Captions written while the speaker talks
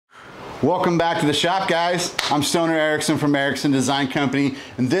Welcome back to the shop, guys. I'm Stoner Erickson from Erickson Design Company,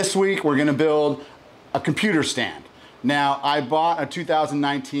 and this week we're gonna build a computer stand. Now, I bought a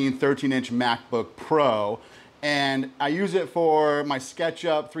 2019 13-inch MacBook Pro, and I use it for my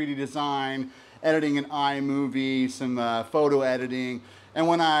SketchUp, 3D design, editing in iMovie, some photo editing, and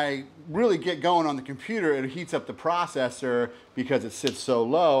when I really get going on the computer, it heats up the processor because it sits so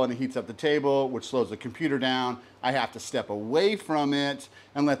low, and it heats up the table, which slows the computer down. I have to step away from it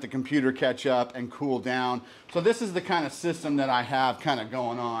and let the computer catch up and cool down. So this is the kind of system that I have kind of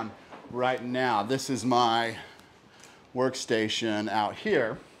going on right now. This is my workstation out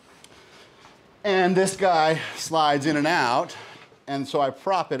here. And this guy slides in and out, and so I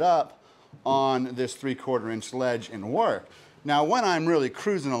prop it up on this 3/4 inch ledge and work. Now, when I'm really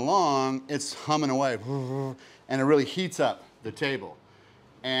cruising along, it's humming away, and it really heats up the table.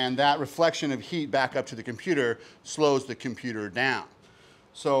 And that reflection of heat back up to the computer slows the computer down.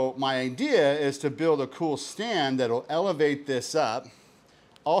 So my idea is to build a cool stand that'll elevate this up.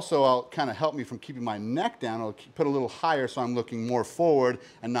 Also, it'll kind of help me from keeping my neck down. It'll put a little higher so I'm looking more forward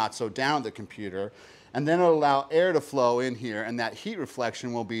and not so down at the computer. And then it'll allow air to flow in here, and that heat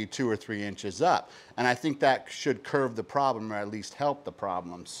reflection will be 2 or 3 inches up. And I think that should curve the problem, or at least help the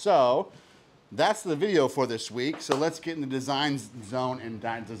problem. So that's the video for this week. So let's get in the design zone and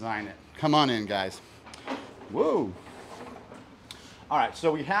design it. Come on in, guys. Whoa. All right,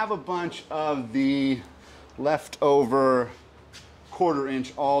 so we have a bunch of the leftover 1/4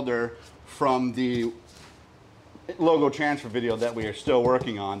 inch alder from the logo transfer video that we are still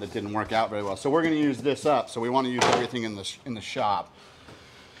working on that didn't work out very well. So we're going to use this up. So we want to use everything in the shop.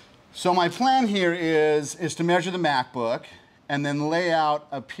 So my plan here is to measure the MacBook and then lay out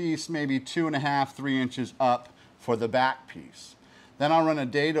a piece maybe 2.5, 3 inches up for the back piece. Then I'll run a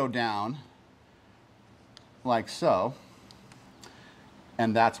dado down like so,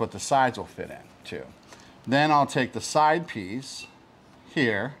 and that's what the sides will fit in too. Then I'll take the side piece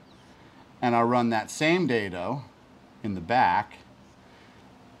here and I'll run that same dado in the back,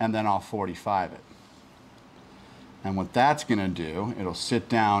 and then I'll 45 it. And what that's gonna do, it'll sit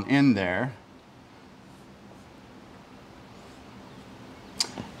down in there,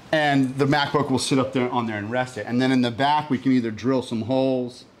 and the MacBook will sit up there on there and rest it. And then in the back, we can either drill some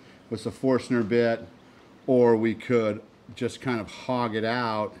holes with the Forstner bit, or we could just kind of hog it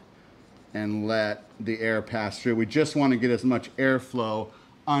out and let the air pass through. We just want to get as much airflow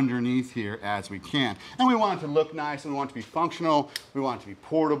underneath here as we can. And we want it to look nice, and we want it to be functional, we want it to be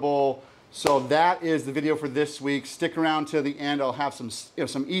portable. So that is the video for this week. Stick around till the end. I'll have some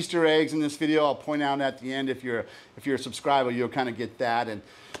Easter eggs in this video. I'll point out at the end. If you're a subscriber, you'll kind of get that. And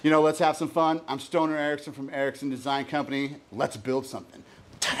let's have some fun. I'm Stoner Erickson from Erickson Design Company. Let's build something.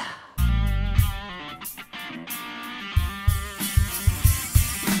 Ta-da!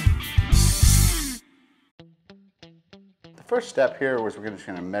 First step here was we're just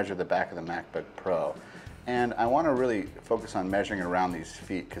going to measure the back of the MacBook Pro, and I want to really focus on measuring around these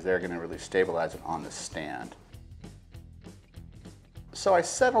feet because they're going to really stabilize it on the stand. So I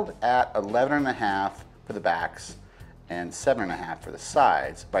settled at 11.5 for the backs and 7.5 for the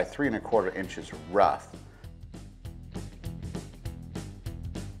sides by 3¼ inches rough.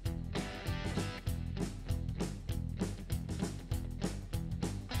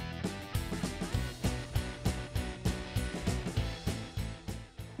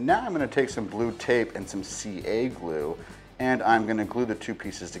 Now I'm going to take some blue tape and some CA glue, and I'm going to glue the two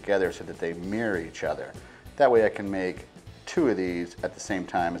pieces together so that they mirror each other. That way I can make 2 of these at the same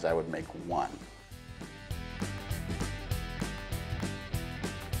time as I would make 1.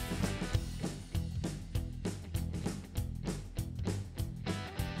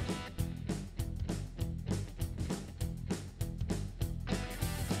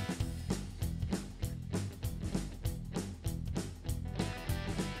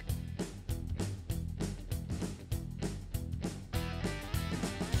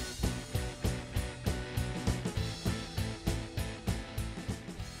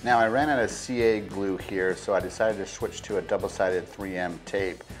 Now I ran out of CA glue here, so I decided to switch to a double-sided 3M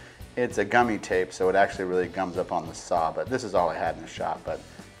tape. It's a gummy tape, so it actually really gums up on the saw, but this is all I had in the shop,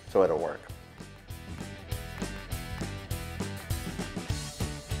 so it'll work.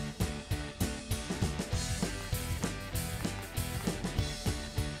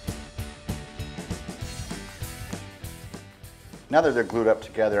 Now that they're glued up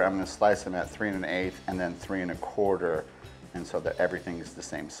together, I'm going to slice them at 3 1/8 and then 3 1/4. And so that everything is the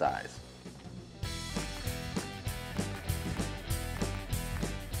same size.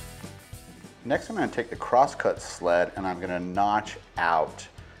 Next, I'm going to take the crosscut sled and I'm going to notch out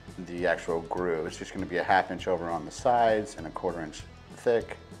the actual groove. It's just going to be a 1/2 inch over on the sides and 1/4 inch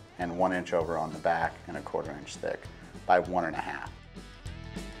thick and 1 inch over on the back and 1/4 inch thick by 1.5.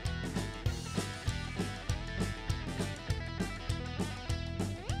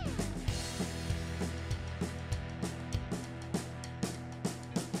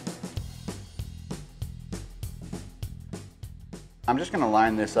 I'm just going to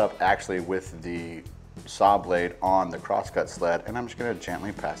line this up actually with the saw blade on the crosscut sled, and I'm just going to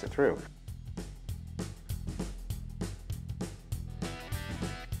gently pass it through.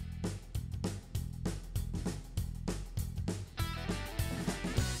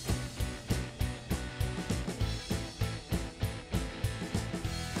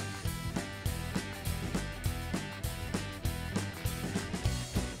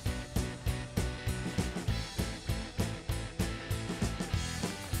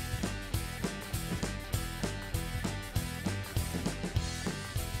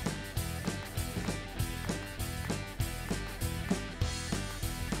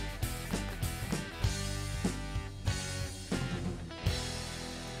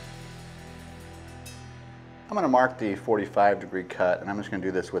 I'm going to mark the 45-degree cut, and I'm just going to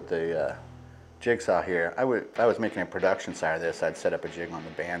do this with the jigsaw here. If I was making a production side of this, I'd set up a jig on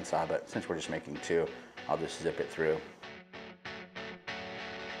the bandsaw, but since we're just making 2, I'll just zip it through.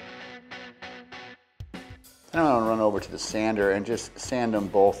 Then I'm going to run over to the sander and just sand them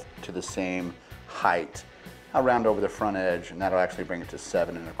both to the same height. I'll round over the front edge, and that'll actually bring it to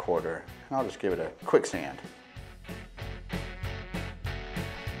 7 1/4, and I'll just give it a quick sand.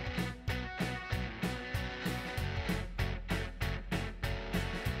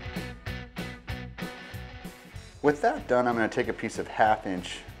 With that done, I'm going to take a piece of 1/2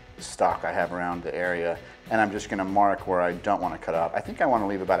 inch stock I have around the area, and I'm just going to mark where I don't want to cut off. I think I want to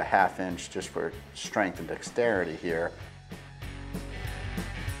leave about a 1/2 inch just for strength and dexterity here.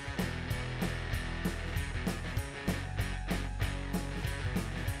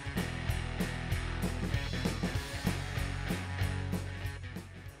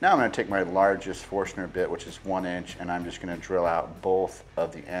 Now I'm going to take my largest Forstner bit, which is 1 inch, and I'm just going to drill out both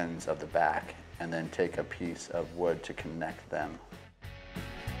of the ends of the back, and then take a piece of wood to connect them.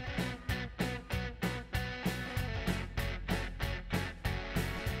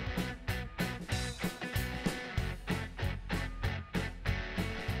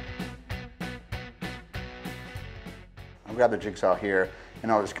 I'll grab the jigsaw here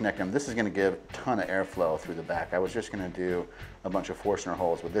and I'll just connect them. This is going to give a ton of airflow through the back. I was just going to do a bunch of Forstner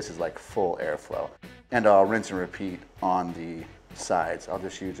holes, but this is like full airflow. And I'll rinse and repeat on the sides. I'll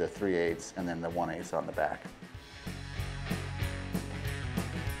just use a 3/8 and then the 1/8 on the back.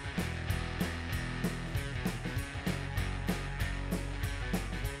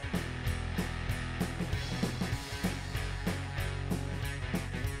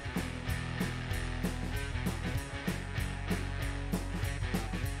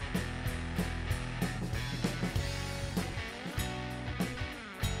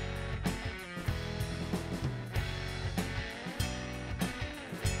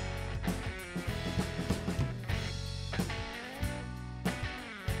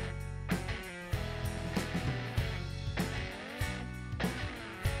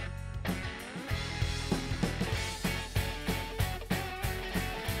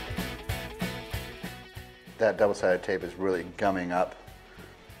 That double-sided tape is really gumming up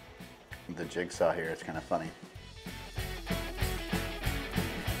the jigsaw here. It's kind of funny.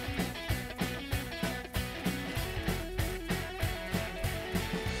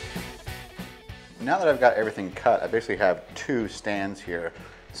 Now that I've got everything cut, I basically have 2 stands here.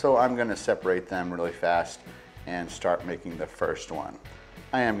 So I'm going to separate them really fast and start making the first one.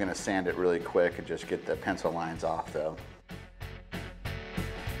 I am going to sand it really quick and just get the pencil lines off though.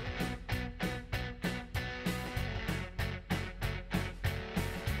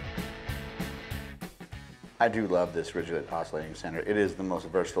 I do love this rigid oscillating sander. It is the most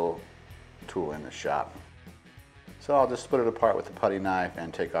versatile tool in the shop. So I'll just split it apart with a putty knife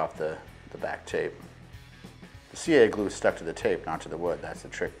and take off the back tape. The CA glue is stuck to the tape, not to the wood. That's the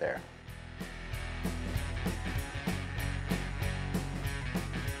trick there.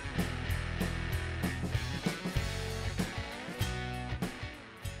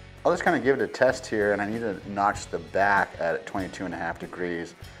 I'll just kind of give it a test here, and I need to notch the back at 22.5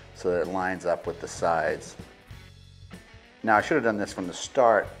 degrees so that it lines up with the sides. Now I should have done this from the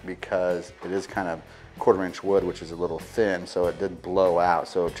start because it is kind of 1/4 inch wood, which is a little thin, so it did blow out.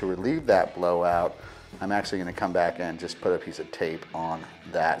 So to relieve that blowout, I'm actually going to come back and just put a piece of tape on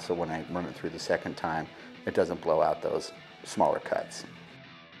that so when I run it through the second time, it doesn't blow out those smaller cuts.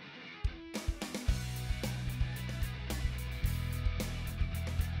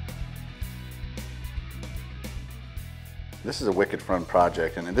 This is a wicked fun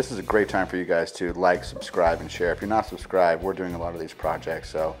project, and this is a great time for you guys to like, subscribe, and share. If you're not subscribed, we're doing a lot of these projects.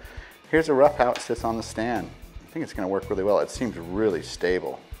 So here's a rough how it sits on the stand. I think it's going to work really well. It seems really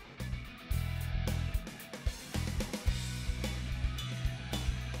stable.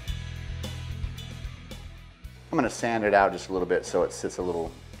 I'm going to sand it out just a little bit so it sits a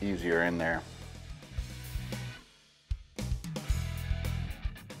little easier in there.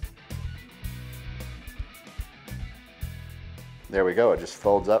 There we go. It just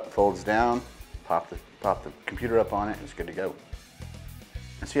folds up, folds down, pop the computer up on it, and it's good to go.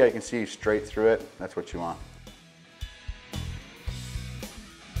 And see how you can see straight through it? That's what you want.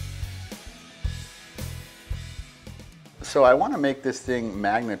 So I want to make this thing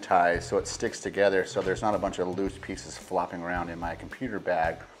magnetized so it sticks together so there's not a bunch of loose pieces flopping around in my computer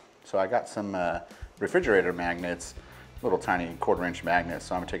bag. So I got some refrigerator magnets, little tiny 1/4-inch magnets.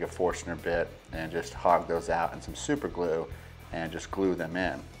 So I'm going to take a Forstner bit and just hog those out and some super glue and just glue them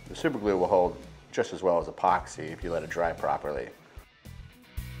in. The super glue will hold just as well as epoxy if you let it dry properly.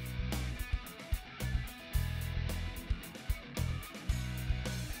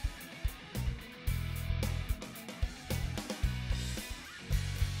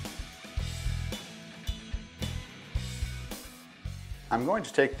 I'm going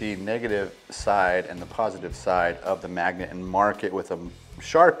to take the negative side and the positive side of the magnet and mark it with a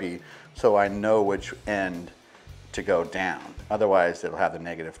Sharpie so I know which end to go down. Otherwise it'll have the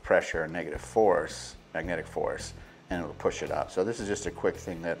negative pressure and negative force, magnetic force, and it'll push it up. So this is just a quick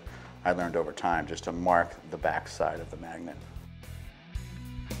thing that I learned over time, just to mark the back side of the magnet.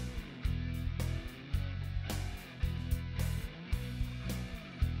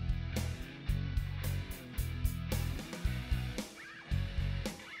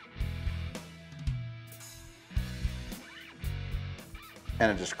 And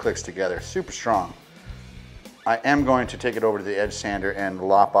it just clicks together, super strong. I am going to take it over to the edge sander and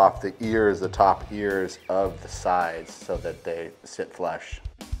lop off the ears, the top ears of the sides so that they sit flush.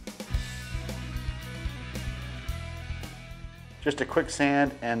 Just a quick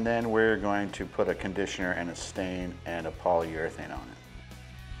sand, and then we're going to put a conditioner and a stain and a polyurethane on it.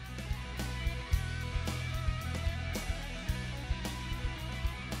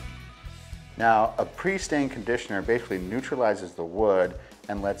 Now, a pre-stained conditioner basically neutralizes the wood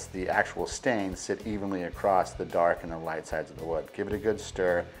and lets the actual stain sit evenly across the dark and the light sides of the wood. Give it a good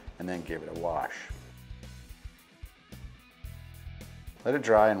stir and then give it a wash. Let it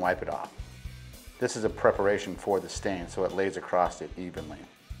dry and wipe it off. This is a preparation for the stain, so it lays across it evenly.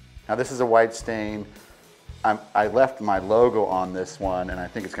 Now this is a white stain. I left my logo on this one, and I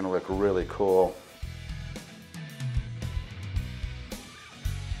think it's going to look really cool.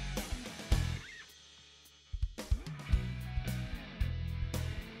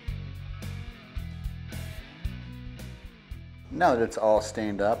 Now that it's all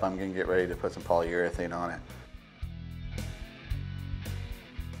stained up, I'm going to get ready to put some polyurethane on it.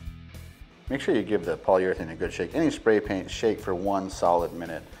 Make sure you give the polyurethane a good shake. Any spray paint, shake for 1 solid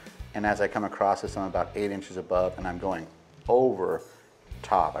minute. And as I come across this, I'm about 8 inches above, and I'm going over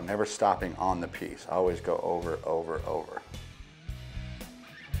top. I'm never stopping on the piece. I always go over, over, over.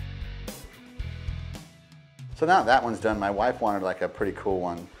 So now that one's done. My wife wanted like a pretty cool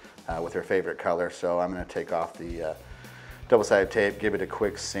one with her favorite color, so I'm going to take off the double-sided tape, give it a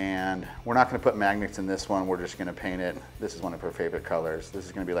quick sand. We're not going to put magnets in this one, we're just going to paint it. This is one of her favorite colors. This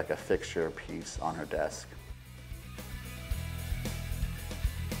is going to be like a fixture piece on her desk.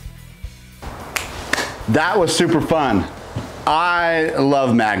 That was super fun. I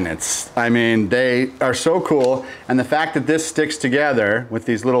love magnets. I mean, they are so cool, and the fact that this sticks together with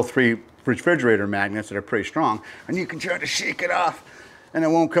these little 3 refrigerator magnets that are pretty strong, and you can try to shake it off and it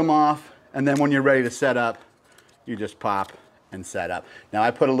won't come off, and then when you're ready to set up, you just pop and set up. Now I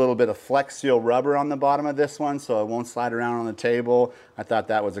put a little bit of Flex Seal rubber on the bottom of this one so it won't slide around on the table. I thought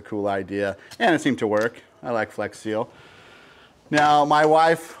that was a cool idea, and it seemed to work. I like Flex Seal. Now my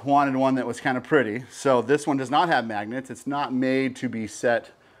wife wanted one that was kind of pretty, so this one does not have magnets. It's not made to be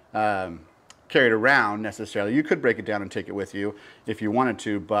set, carried around necessarily. You could break it down and take it with you if you wanted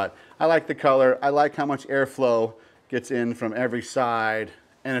to, but I like the color. I like how much airflow gets in from every side,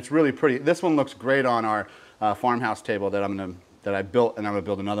 and it's really pretty. This one looks great on our farmhouse table that I built, and I'm gonna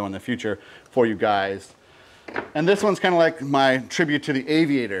build another one in the future for you guys. And this one's kind of like my tribute to the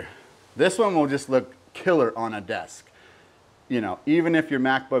Aviator. This one will just look killer on a desk. You know, even if your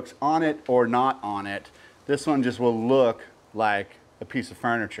MacBook's on it or not on it, this one just will look like a piece of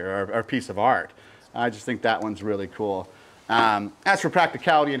furniture or a piece of art. I just think that one's really cool. As for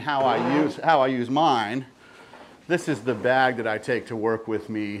practicality and how I use mine, this is the bag that I take to work with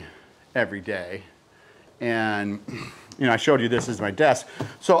me every day. And you know, I showed you this is my desk.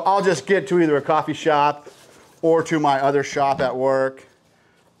 So I'll just get to either a coffee shop or to my other shop at work.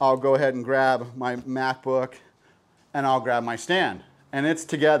 I'll go ahead and grab my MacBook and I'll grab my stand. And it's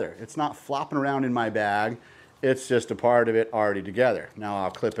together. It's not flopping around in my bag. It's just a part of it already together. Now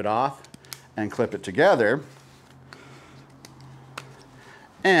I'll clip it off and clip it together.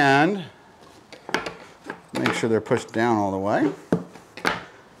 And make sure they're pushed down all the way.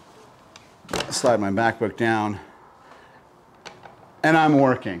 Slide my MacBook down. And I'm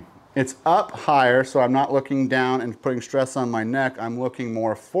working. It's up higher, so I'm not looking down and putting stress on my neck. I'm looking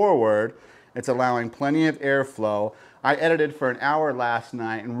more forward. It's allowing plenty of airflow. I edited for an hour last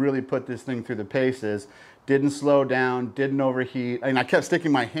night and really put this thing through the paces. Didn't slow down, didn't overheat. And I kept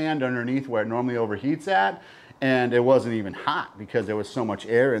sticking my hand underneath where it normally overheats at, and it wasn't even hot because there was so much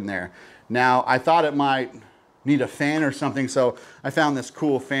air in there. Now, I thought it might need a fan or something, so I found this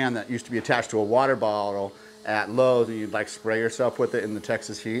cool fan that used to be attached to a water bottle at Lowe's, and you'd like spray yourself with it in the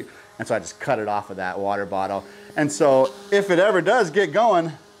Texas heat. And so I just cut it off of that water bottle. And so if it ever does get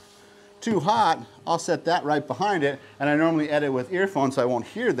going too hot, I'll set that right behind it. And I normally edit with earphones, so I won't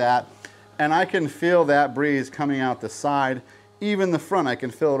hear that. And I can feel that breeze coming out the side, even the front. I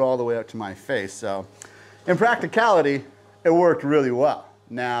can feel it all the way up to my face. So in practicality, it worked really well.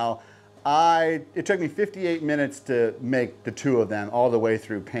 Now, it took me 58 minutes to make the two of them all the way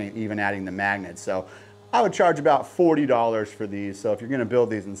through paint, even adding the magnets. So I would charge about $40 for these. So if you're gonna build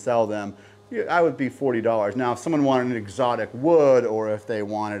these and sell them, I would be $40. Now, if someone wanted an exotic wood or if they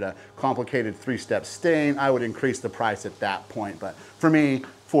wanted a complicated 3-step stain, I would increase the price at that point. But for me,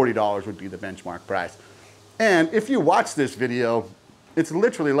 $40 would be the benchmark price. And if you watch this video, it's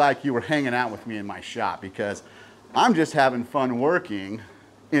literally like you were hanging out with me in my shop, because I'm just having fun working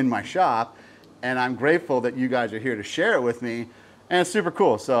in my shop, and I'm grateful that you guys are here to share it with me, and it's super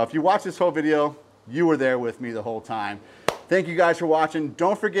cool. So if you watch this whole video, you were there with me the whole time. Thank you guys for watching.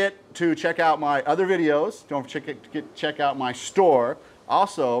 Don't forget to check out my other videos. Don't check out my store.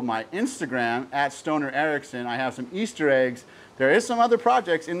 Also, my Instagram at Stoner Erickson. I have some Easter eggs. There is some other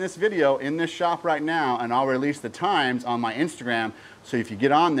projects in this video in this shop right now, and I'll release the times on my Instagram. So if you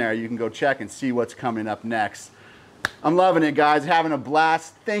get on there, you can go check and see what's coming up next. I'm loving it, guys. Having a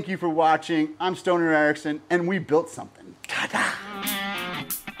blast. Thank you for watching. I'm Stoner Erickson, and we built something. Ta-da!